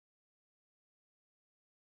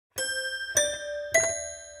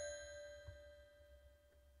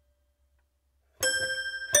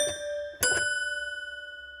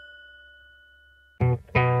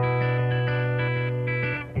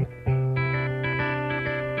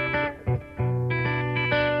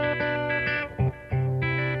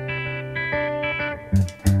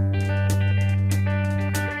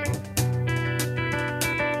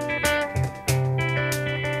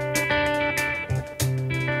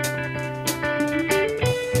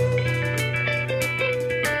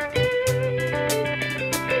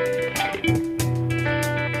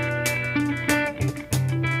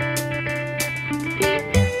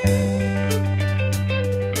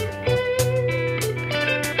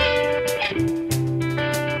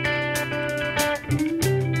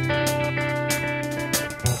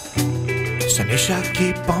Sunnisha,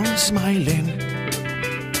 keep on smiling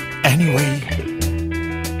anyway.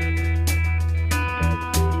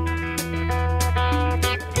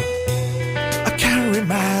 I can't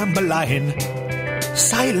remember lying,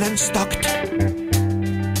 silent stocked.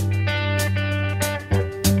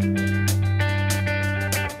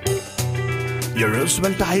 Your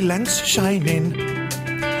Roosevelt Island's shining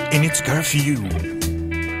in its curfew.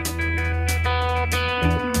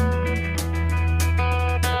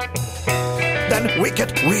 Then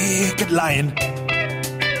wicked, wicked lying,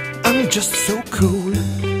 I'm just so cool.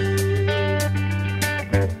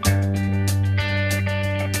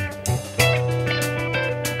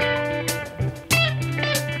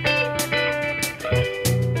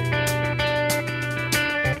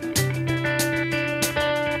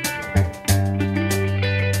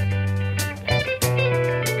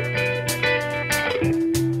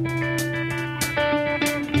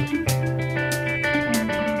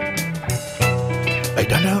 I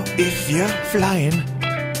don't know if you're flying,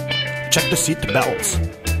 check the seat belts.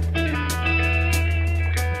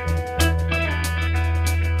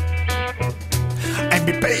 And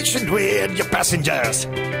be patient with your passengers,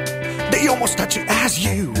 they almost touch you as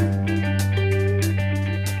you.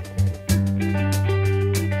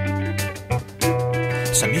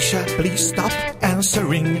 Sunnisha, please stop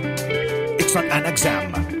answering, it's not an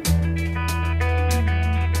exam.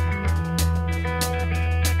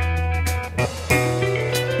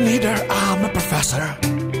 Neither I'm a professor,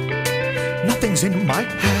 nothing's in my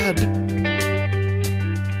head.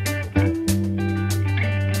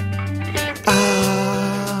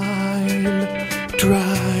 I'll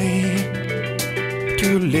try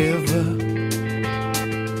to live.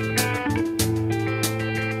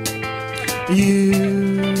 You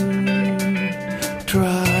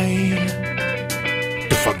try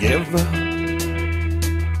to forgive.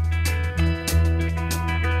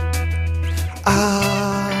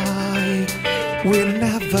 I will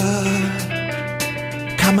never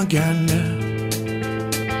come again.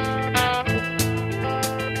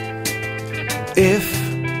 If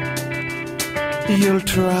you'll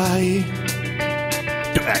try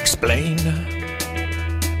to explain.